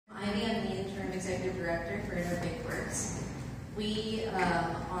Executive Director for Interfaith Works. We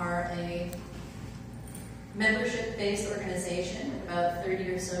are a membership-based organization with about 30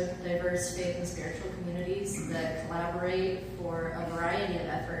 or so diverse faith and spiritual communities that collaborate for a variety of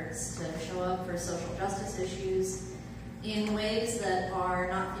efforts to show up for social justice issues in ways that are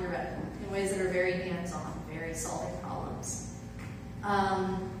not theoretical, in ways that are very hands-on, very solving problems.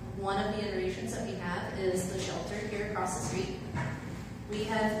 One of the iterations that we have is the shelter here across the street. We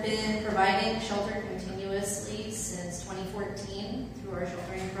have been providing shelter continuously since 2014 through our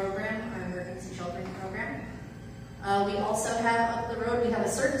sheltering program, our emergency sheltering program. We also have, up the road, we have a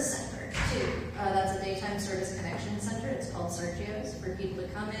service center too. That's a daytime service connection center. It's called Sergio's, for people to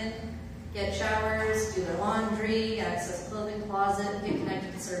come in, get showers, do their laundry, access clothing closet, get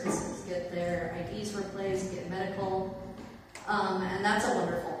connected to services, get their IDs replaced, get medical. And that's a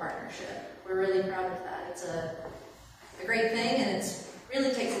wonderful partnership. We're really proud of that. It's a great thing, and it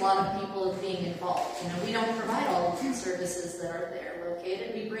really takes a lot of people being involved. You know, we don't provide all of the services that are there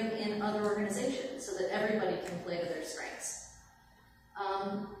located. We bring in other organizations so that everybody can play to their strengths.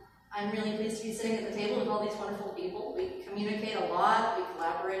 I'm really pleased to be sitting at the table with all these wonderful people. We communicate a lot, we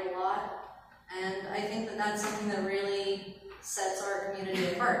collaborate a lot, and I think that that's something that really sets our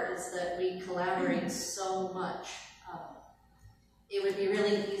community apart, is that we collaborate so much. It would be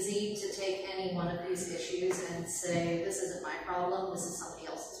really easy to take any one of these issues and say, this isn't my problem, this is somebody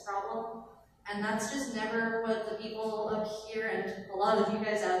else's problem. And that's just never what the people up here and a lot of you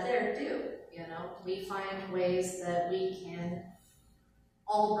guys out there do. You know, we find ways that we can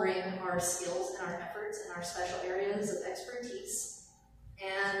all bring our skills and our efforts and our special areas of expertise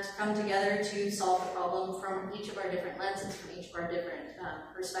and come together to solve the problem from each of our different lenses, from each of our different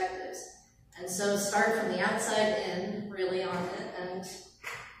perspectives. And so start from the outside in, really on it, and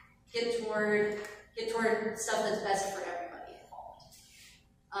get toward stuff that's best for everybody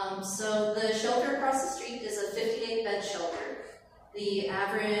involved. So the shelter across the street is a 58-bed shelter. The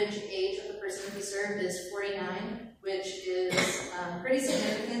average age of the person we serve is 49, which is pretty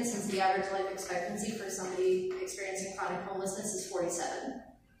significant since the average life expectancy for somebody experiencing chronic homelessness is 47.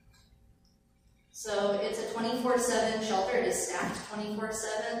 So it's a 24/7 shelter. It is staffed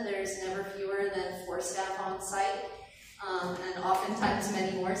 24/7. There's never fewer than 4 staff on site, and oftentimes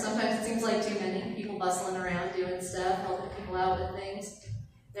many more. Sometimes it seems like too many people bustling around doing stuff, helping people out with things.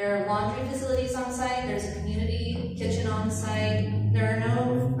 There are laundry facilities on site. There's a community kitchen on site. There are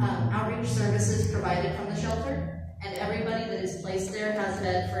no outreach services provided from the shelter, and everybody that is placed there has a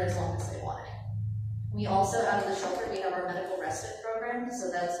bed for as long as they want it. We also, out of the shelter, we have our medical respite program, so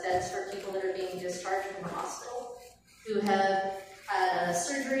that's beds for people that are being discharged from the hospital who have had a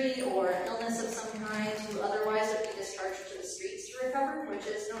surgery or an illness of some kind, who otherwise would be discharged to the streets to recover, which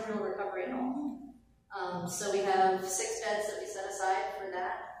is no real recovery at all. So we have 6 beds that we set aside for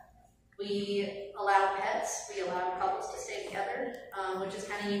that. We allow pets, we allow couples to stay together, which is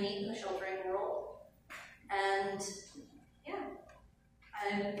kind of unique in the sheltering world. And yeah,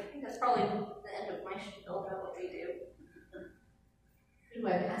 I think that's probably the end of my spiel about what we do. Who do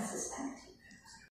I pass this back to?